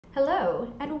Hello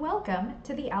and welcome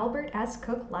to the Albert S.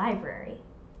 Cook Library.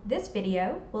 This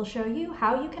video will show you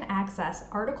how you can access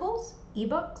articles,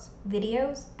 ebooks,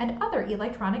 videos, and other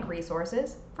electronic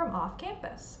resources from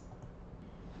off-campus.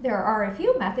 There are a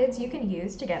few methods you can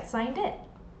use to get signed in.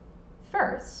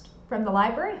 First, from the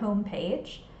library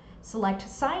homepage, select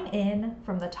Sign In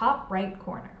from the top right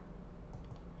corner.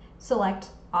 Select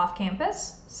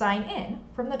Off-Campus, Sign In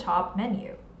from the top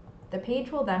menu. The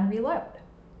page will then reload.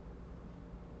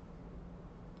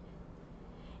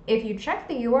 If you check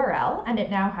the URL and it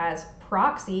now has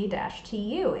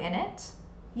proxy-tu in it,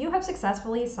 you have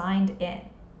successfully signed in.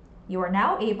 You are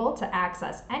now able to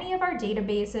access any of our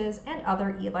databases and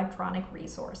other electronic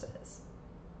resources.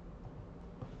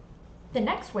 The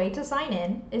next way to sign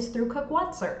in is through Cook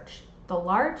OneSearch, the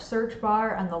large search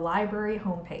bar on the library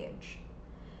homepage.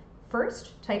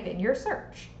 First, type in your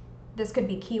search. This could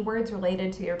be keywords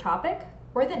related to your topic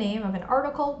or the name of an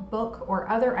article, book, or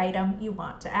other item you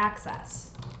want to access.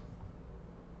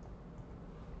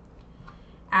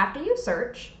 After you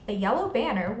search, a yellow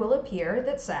banner will appear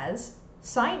that says,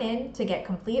 "Sign in to get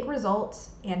complete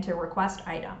results and to request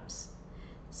items."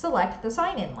 Select the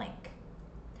Sign In link.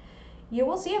 You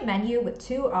will see a menu with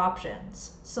two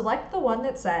options. Select the one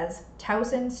that says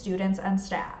Towson Students and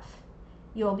Staff.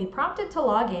 You will be prompted to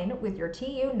log in with your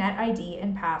TU Net ID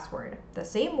and password, the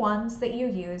same ones that you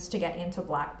use to get into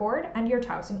Blackboard and your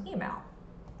Towson email.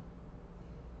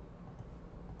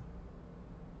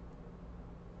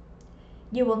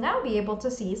 You will now be able to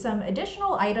see some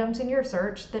additional items in your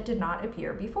search that did not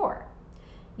appear before.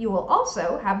 You will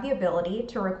also have the ability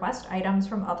to request items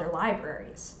from other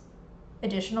libraries.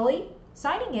 Additionally,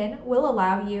 signing in will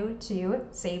allow you to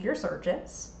save your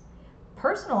searches,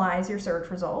 personalize your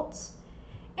search results,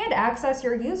 and access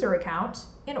your user account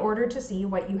in order to see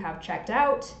what you have checked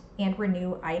out and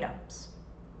renew items.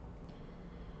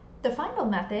 The final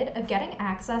method of getting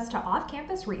access to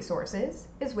off-campus resources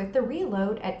is with the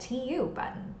Reload at TU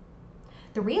button.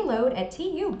 The Reload at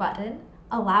TU button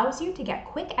allows you to get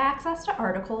quick access to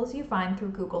articles you find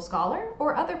through Google Scholar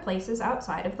or other places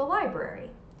outside of the library.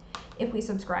 If we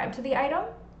subscribe to the item,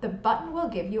 the button will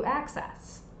give you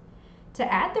access.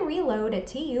 To add the Reload at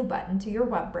TU button to your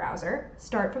web browser,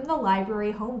 start from the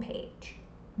library homepage.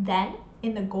 Then,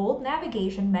 in the gold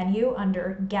navigation menu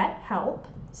under Get Help,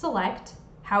 select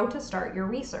How to Start Your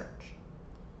Research.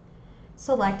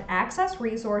 Select Access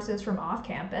Resources from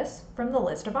Off-Campus from the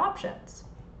list of options.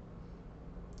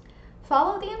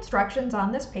 Follow the instructions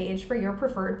on this page for your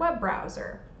preferred web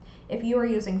browser. If you are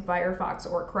using Firefox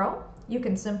or Chrome, you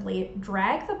can simply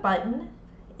drag the button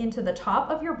into the top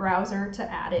of your browser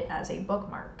to add it as a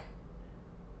bookmark.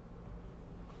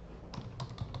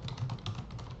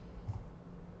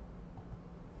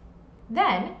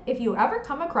 Then, if you ever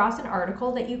come across an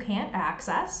article that you can't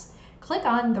access, click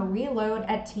on the Reload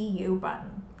at TU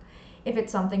button. If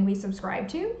it's something we subscribe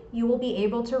to, you will be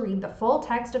able to read the full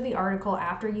text of the article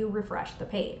after you refresh the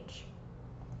page.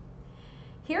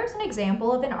 Here's an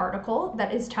example of an article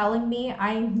that is telling me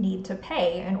I need to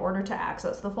pay in order to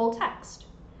access the full text.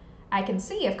 I can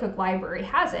see if Cook Library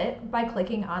has it by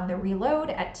clicking on the Reload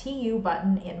at TU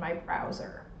button in my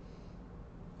browser.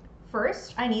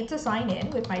 First, I need to sign in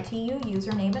with my TU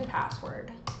username and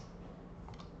password.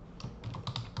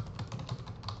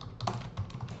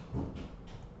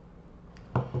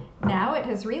 Now it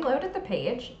has reloaded the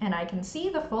page and I can see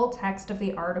the full text of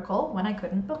the article when I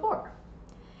couldn't before.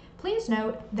 Please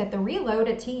note that the Reload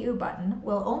at TU button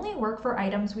will only work for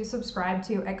items we subscribe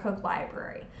to at Cook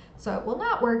Library, so it will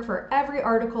not work for every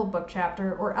article, book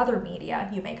chapter, or other media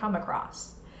you may come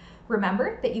across.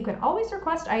 Remember that you can always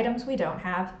request items we don't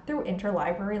have through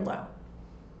interlibrary loan.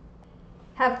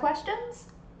 Have questions?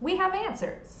 We have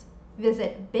answers.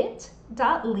 Visit bit.ly/TU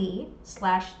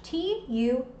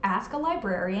Ask a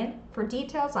Librarian for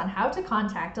details on how to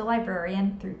contact a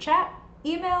librarian through chat,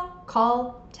 email,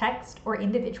 call, text, or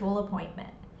individual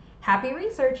appointment. Happy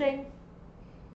researching!